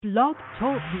Blog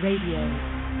Talk Radio.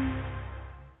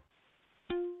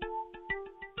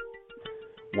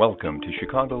 Welcome to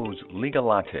Chicago's Legal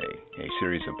Latte, a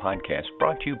series of podcasts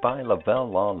brought to you by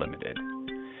Lavelle Law Limited.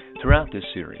 Throughout this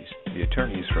series, the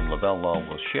attorneys from Lavelle Law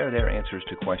will share their answers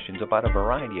to questions about a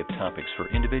variety of topics for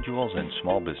individuals and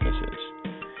small businesses.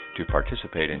 To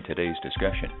participate in today's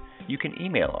discussion, you can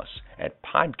email us at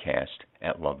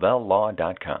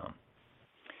podcast@lavellelaw.com.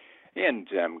 And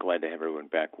I'm glad to have everyone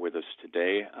back with us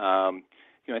today. I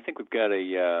think we've got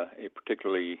a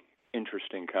particularly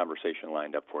interesting conversation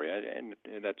lined up for you, and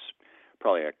that's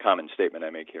probably a common statement I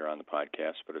make here on the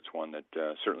podcast, but it's one that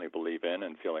certainly believe in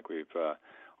and feel like we've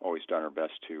always done our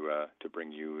best to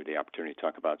bring you the opportunity to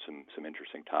talk about some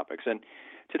interesting topics. And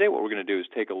today what we're going to do is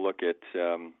take a look at,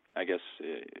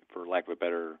 for lack of a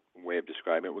better way of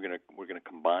describing it, we're going to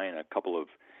combine a couple of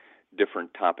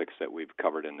different topics that we've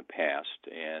covered in the past,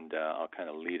 and I'll kind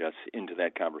of lead us into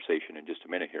that conversation in just a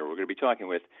minute here. We're going to be talking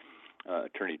with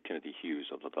Attorney Timothy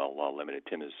Hughes of Lavelle Law Limited.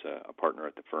 Tim is a partner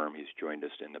at the firm. He's joined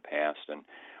us in the past, and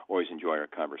always enjoy our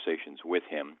conversations with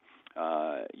him.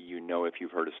 If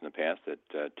you've heard us in the past, that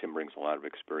Tim brings a lot of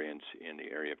experience in the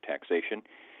area of taxation.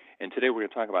 And today we're going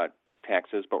to talk about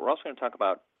taxes, but we're also going to talk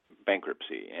about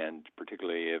bankruptcy, and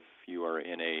particularly if you are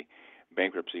in a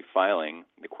bankruptcy filing,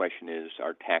 the question is,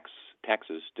 are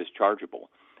taxes dischargeable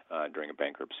during a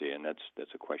bankruptcy? And that's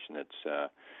a question that's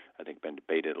I think been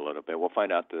debated a little bit. We'll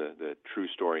find out the true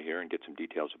story here and get some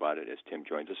details about it as Tim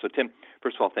joins us. So Tim,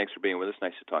 first of all, thanks for being with us.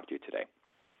 Nice to talk to you today.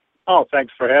 Oh,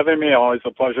 thanks for having me. Always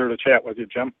a pleasure to chat with you,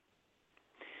 Jim.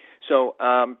 So,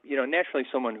 naturally,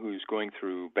 someone who's going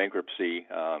through bankruptcy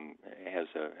has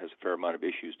a fair amount of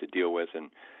issues to deal with, and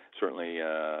certainly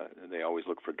they always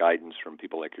look for guidance from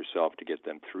people like yourself to get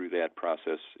them through that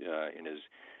process in as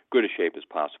good a shape as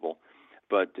possible.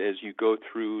 But as you go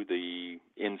through the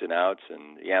ins and outs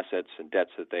and the assets and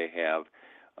debts that they have,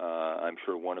 I'm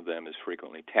sure one of them is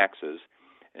frequently taxes.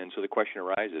 And so the question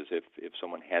arises, if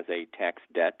someone has a tax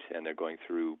debt and they're going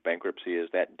through bankruptcy, is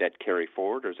that debt carry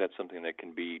forward, or is that something that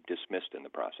can be dismissed in the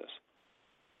process?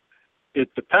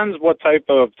 It depends what type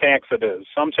of tax it is.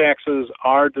 Some taxes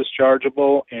are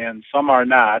dischargeable and some are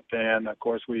not. And, of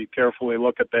course, we carefully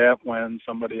look at that when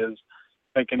somebody is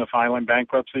thinking of filing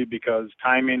bankruptcy, because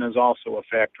timing is also a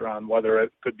factor on whether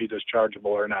it could be dischargeable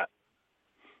or not.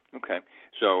 Okay.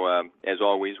 So, as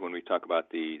always, when we talk about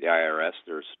the IRS,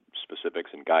 there's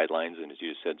specifics and guidelines, and as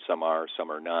you said, some are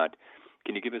not.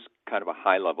 Can you give us kind of a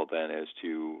high level then as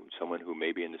to someone who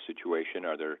may be in the situation?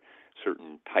 Are there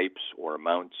certain types or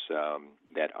amounts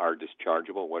that are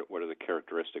dischargeable? What are the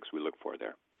characteristics we look for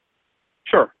there?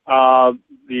 Sure.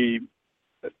 The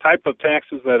type of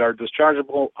taxes that are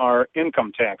dischargeable are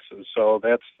income taxes. So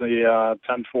that's the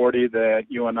 1040 that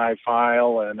you and I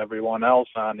file and everyone else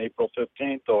on April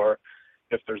 15th, or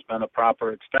if there's been a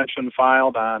proper extension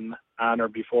filed on or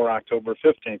before October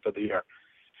 15th of the year.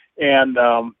 And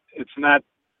that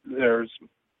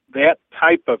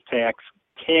type of tax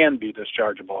can be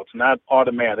dischargeable. It's not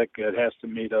automatic. It has to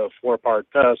meet a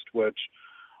 4-part test, which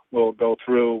we'll go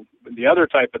through. The other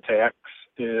type of tax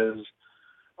is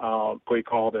we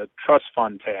call the trust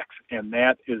fund tax, and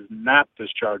that is not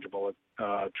dischargeable.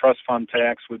 Trust fund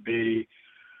tax would be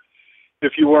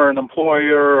if you were an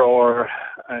employer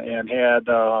and had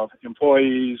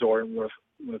employees, or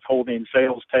withholding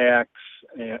sales tax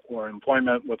or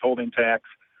employment withholding tax,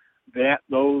 that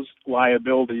those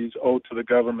liabilities owed to the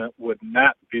government would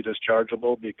not be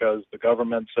dischargeable, because the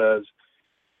government says,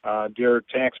 dear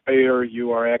taxpayer,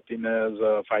 you are acting as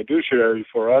a fiduciary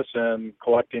for us and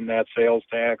collecting that sales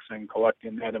tax and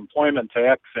collecting that employment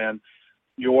tax, and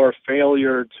your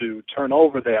failure to turn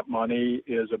over that money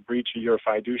is a breach of your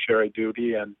fiduciary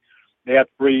duty, and that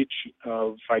breach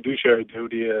of fiduciary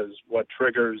duty is what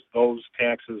triggers those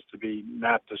taxes to be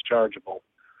not dischargeable.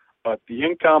 But the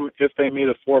income, if they meet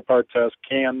a 4-part test,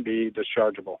 can be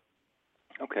dischargeable.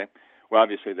 Okay. Well,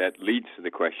 obviously that leads to the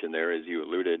question there, as you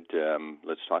alluded.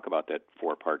 Let's talk about that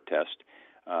 4-part test.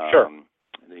 Sure.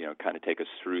 Kind of take us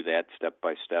through that step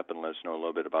by step and let us know a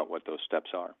little bit about what those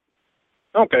steps are.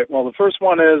 Okay. Well, the first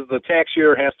one is the tax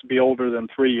year has to be older than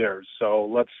 3 years. So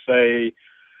let's say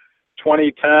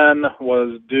 2010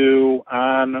 was due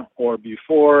on or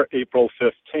before April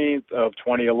 15th of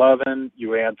 2011.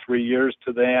 You add 3 years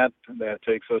to that. That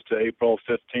takes us to April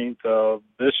 15th of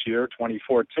this year,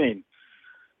 2014.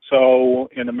 So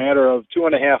in a matter of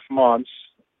 2.5 months,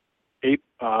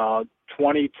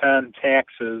 2010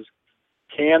 taxes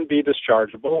can be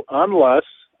dischargeable unless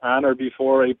on or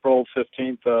before April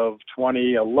 15th of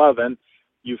 2011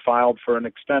 you filed for an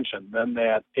extension. Then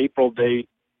that April date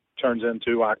turns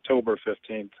into October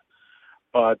 15th.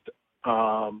 But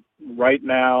Right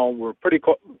now, we're pretty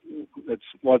close.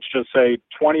 Let's just say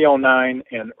 2009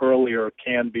 and earlier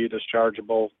can be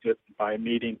dischargeable by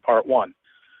meeting Part 1.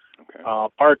 Okay.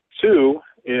 Part 2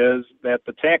 is that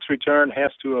the tax return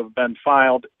has to have been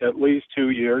filed at least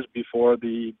 2 years before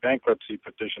the bankruptcy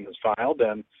petition is filed,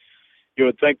 and you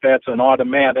would think that's an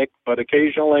automatic, but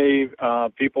occasionally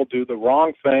people do the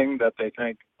wrong thing that they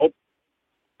think, oh,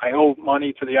 I owe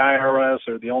money to the IRS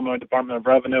or the Illinois Department of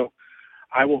Revenue.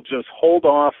 I will just hold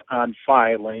off on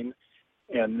filing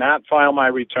and not file my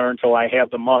return till I have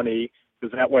the money,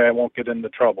 because that way I won't get into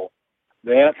trouble.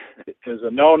 That is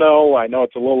a no-no. I know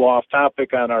it's a little off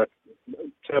topic on our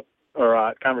tip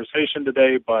or conversation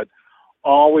today, but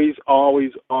always,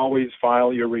 always, always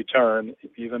file your return,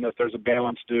 even if there's a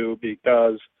balance due,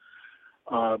 because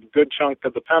a good chunk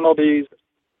of the penalties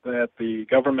that the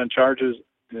government charges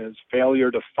is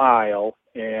failure to file,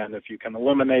 and if you can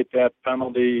eliminate that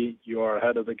penalty, you are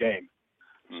ahead of the game.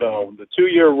 Mm-hmm. So the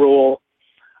 2-year rule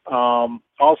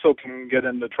also can get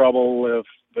into trouble if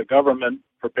the government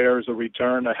prepares a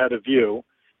return ahead of you,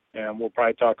 and we'll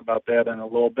probably talk about that in a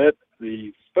little bit.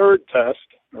 The third test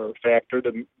or factor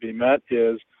to be met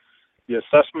is the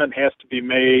assessment has to be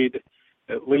made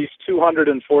at least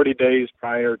 240 days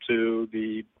prior to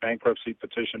the bankruptcy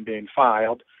petition being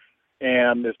filed.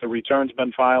 And if the return's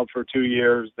been filed for 2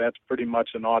 years, that's pretty much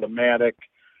an automatic.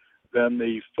 Then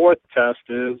the fourth test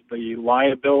is the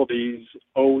liabilities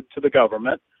owed to the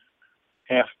government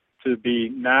have to be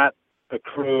not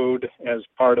accrued as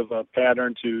part of a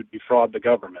pattern to defraud the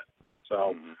government.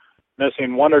 So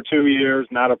missing 1 or 2 years,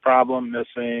 not a problem.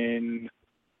 Missing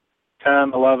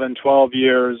 10, 11, 12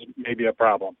 years, maybe a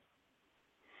problem.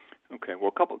 Okay,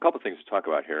 well, a couple things to talk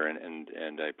about here,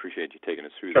 and I appreciate you taking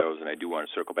us through those, and I do want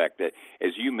to circle back that,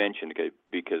 as you mentioned,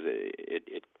 because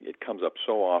it comes up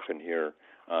so often here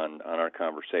on our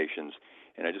conversations,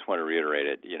 and I just want to reiterate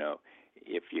it. You know,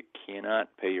 if you cannot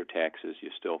pay your taxes, you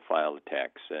still file the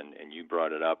tax, and you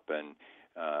brought it up, and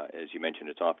as you mentioned,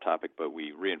 it's off topic, but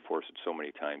we reinforce it so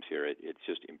many times here. It's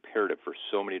just imperative for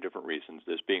so many different reasons,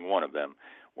 this being one of them,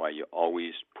 why you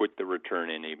always put the return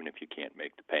in even if you can't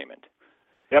make the payment.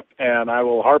 Yep, and I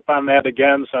will harp on that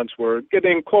again since we're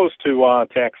getting close to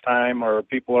tax time, or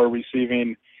people are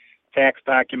receiving tax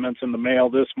documents in the mail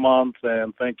this month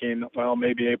and thinking, well,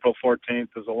 maybe April 14th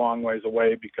is a long ways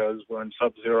away because we're in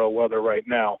sub-zero weather right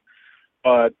now.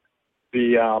 But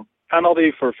the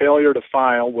penalty for failure to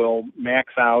file will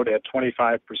max out at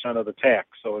 25% of the tax.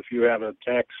 So if you have a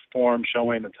tax form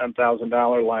showing a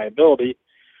 $10,000 liability,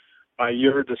 by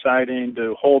your deciding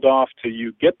to hold off till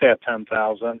you get that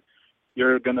 $10,000,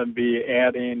 you're going to be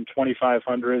adding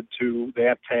 $2,500 to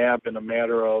that tab in a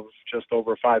matter of just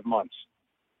over 5 months.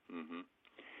 Mm-hmm.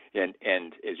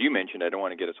 And as you mentioned, I don't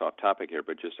want to get us off topic here,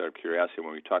 but just out of curiosity,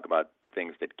 when we talk about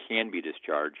things that can be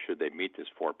discharged, should they meet this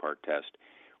 4-part test,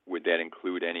 would that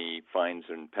include any fines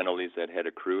and penalties that had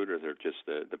accrued, or is there just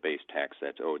the base tax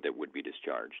that's owed that would be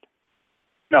discharged?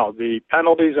 No, the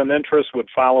penalties and interest would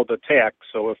follow the tax.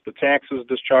 So if the tax is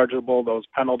dischargeable, those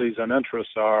penalties and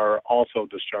interests are also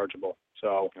dischargeable.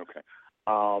 So okay.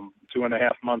 2.5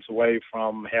 months away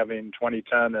from having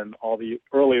 2010 and all the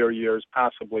earlier years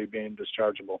possibly being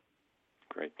dischargeable.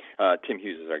 Great. Tim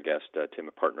Hughes is our guest. Tim,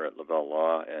 a partner at Lavelle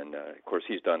Law, and of course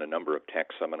he's done a number of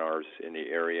tax seminars in the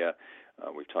area.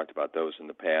 We've talked about those in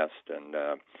the past, and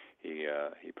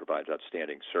he provides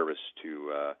outstanding service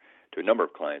to a number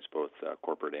of clients, both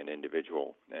corporate and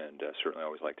individual, and certainly I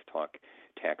always like to talk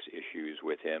tax issues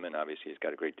with him, and obviously he's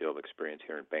got a great deal of experience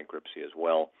here in bankruptcy as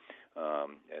well,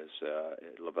 as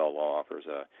Lavelle Law offers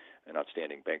an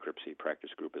outstanding bankruptcy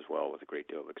practice group as well with a great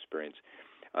deal of experience.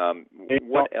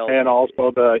 What else? And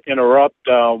also to interrupt,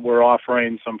 we're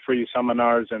offering some free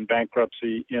seminars in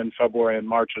bankruptcy in February and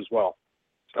March as well.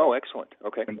 Oh, excellent.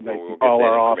 Okay, we'll get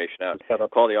that information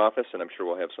out. Call the office, and I'm sure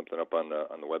we'll have something up on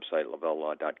the website,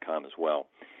 lavellelaw.com as well.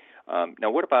 Now,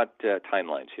 what about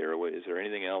timelines here? Is there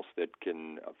anything else that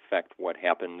can affect what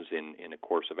happens in a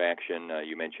course of action?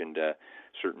 You mentioned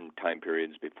certain time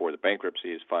periods before the bankruptcy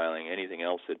is filing. Anything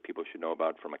else that people should know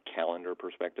about from a calendar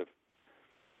perspective?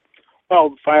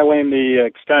 Well, filing the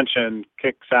extension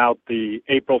kicks out the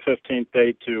April 15th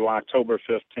date to October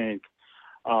 15th.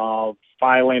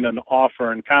 Filing an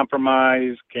offer and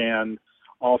compromise can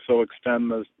also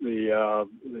extend the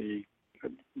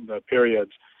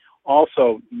periods.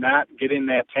 Also, not getting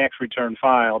that tax return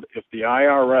filed, if the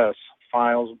IRS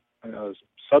files a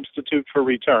substitute for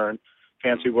return,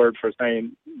 fancy word for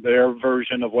saying their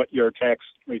version of what your tax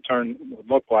return would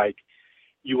look like,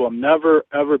 you will never,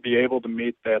 ever be able to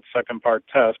meet that second part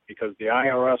test because the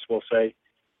IRS will say,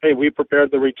 hey, we prepared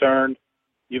the return.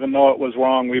 even though it was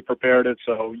wrong, we prepared it,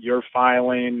 so your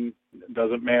filing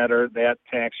doesn't matter. That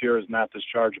tax year is not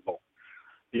dischargeable.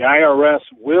 The IRS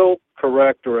will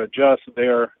correct or adjust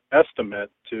their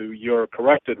estimate to your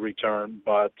corrected return,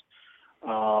 but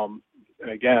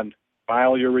again,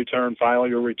 file your return.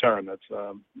 That's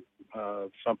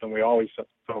something we always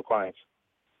tell clients.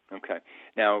 Okay.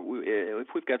 Now,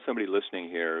 if we've got somebody listening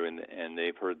here and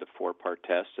they've heard the 4-part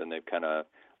test and they've kind of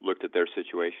looked at their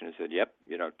situation and said, yep,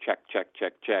 check,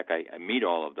 I meet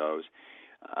all of those,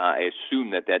 I assume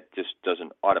that just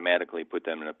doesn't automatically put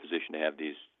them in a position to have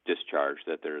these discharged,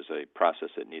 that there's a process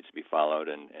that needs to be followed,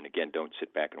 and again, don't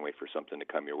sit back and wait for something to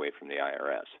come your way from the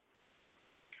IRS.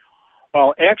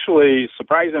 Well, actually,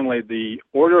 surprisingly, the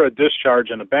order of discharge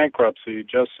in a bankruptcy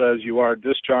just says you are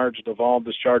discharged of all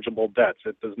dischargeable debts.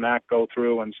 It does not go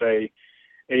through and say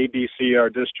A, B, C are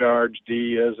discharged,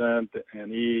 D isn't,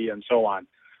 and E, and so on.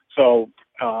 So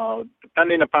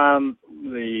depending upon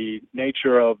the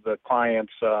nature of the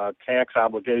client's tax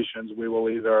obligations, we will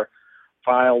either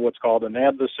file what's called an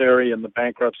adversary in the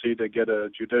bankruptcy to get a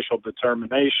judicial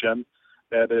determination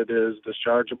that it is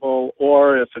dischargeable,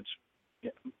 or if it's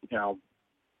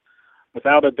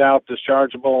without a doubt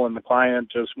dischargeable and the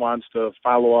client just wants to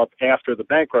follow up after the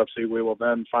bankruptcy, we will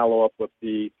then follow up with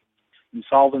the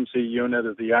insolvency unit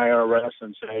of the IRS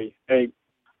and say, hey,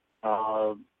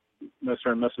 Mr.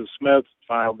 and Mrs. Smith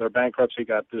filed their bankruptcy,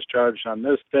 got discharged on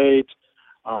this date.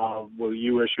 Will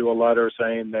you issue a letter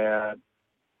saying that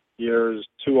years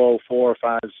 2, 4,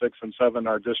 5, 6, and 7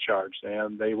 are discharged?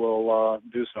 And they will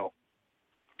do so.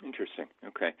 Interesting.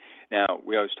 Okay. Now,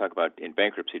 we always talk about in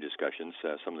bankruptcy discussions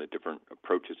some of the different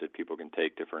approaches that people can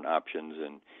take, different options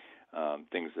and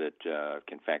things that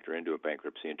can factor into a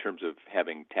bankruptcy. In terms of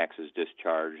having taxes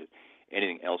discharged,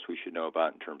 anything else we should know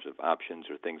about in terms of options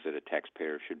or things that a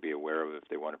taxpayer should be aware of if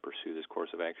they want to pursue this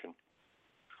course of action?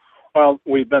 Well,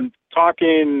 we've been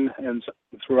talking and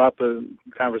throughout the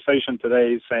conversation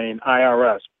today saying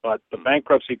IRS, but the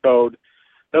bankruptcy code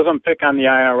doesn't pick on the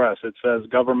IRS. It says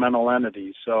governmental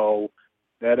entities. So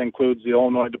that includes the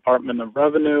Illinois Department of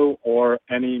Revenue or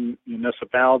any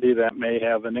municipality that may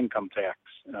have an income tax.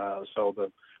 So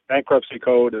the bankruptcy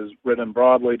code is written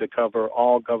broadly to cover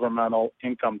all governmental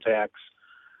income tax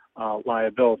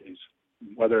liabilities,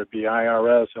 whether it be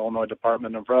IRS, Illinois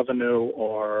Department of Revenue,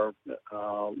 or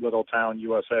Little Town,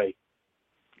 USA.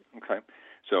 Okay.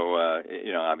 So,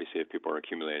 obviously if people are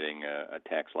accumulating a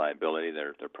tax liability,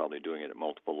 they're probably doing it at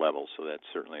multiple levels, so that's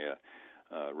certainly a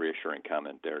reassuring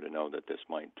comment there to know that this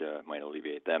might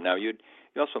alleviate them. Now, you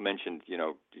also mentioned,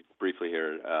 briefly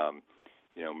here,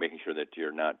 making sure that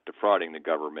you're not defrauding the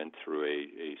government through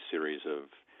a series of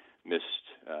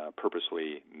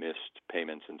purposely missed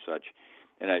payments and such.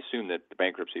 And I assume that the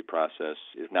bankruptcy process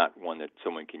is not one that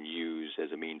someone can use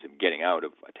as a means of getting out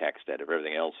of a tax debt. If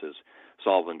everything else is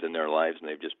solvent in their lives and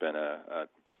they've just been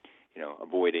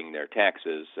avoiding their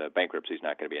taxes, bankruptcy is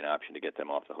not going to be an option to get them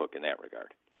off the hook in that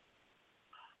regard.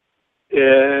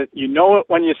 You know it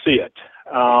when you see it.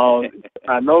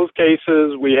 On those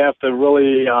cases, we have to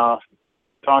really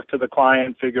talk to the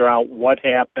client, figure out what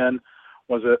happened.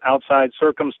 Was it outside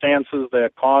circumstances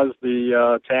that caused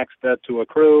the tax debt to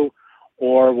accrue?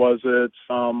 Or was it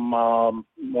some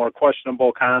more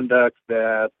questionable conduct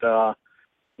that,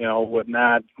 would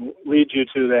not lead you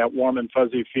to that warm and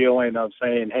fuzzy feeling of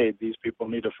saying, hey, these people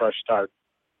need a fresh start?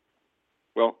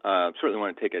 Well, certainly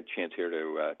want to take a chance here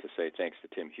to say thanks to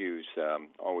Tim Hughes.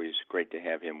 Always great to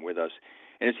have him with us.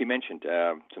 And as he mentioned,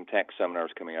 some tax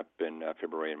seminars coming up in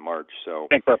February and March. So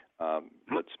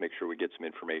let's make sure we get some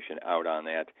information out on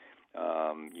that.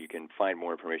 You can find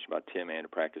more information about Tim and a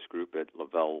practice group at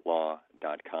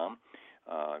lavellaw.com.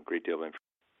 A great deal of information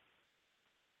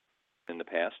in the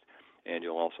past, and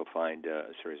you'll also find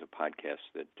a series of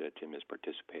podcasts that Tim has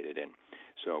participated in.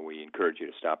 So we encourage you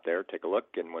to stop there, take a look,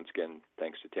 and once again,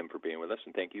 thanks to Tim for being with us,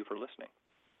 and thank you for listening.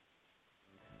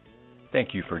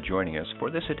 Thank you for joining us for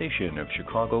this edition of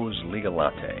Chicago's Legal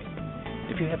Latte.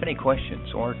 If you have any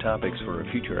questions or topics for a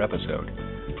future episode,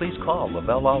 please call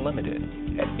Lavelle Law Limited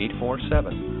at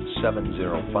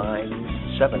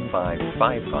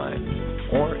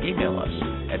 847-705-7555 or email us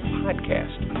at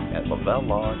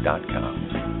podcast@lavellaw.com.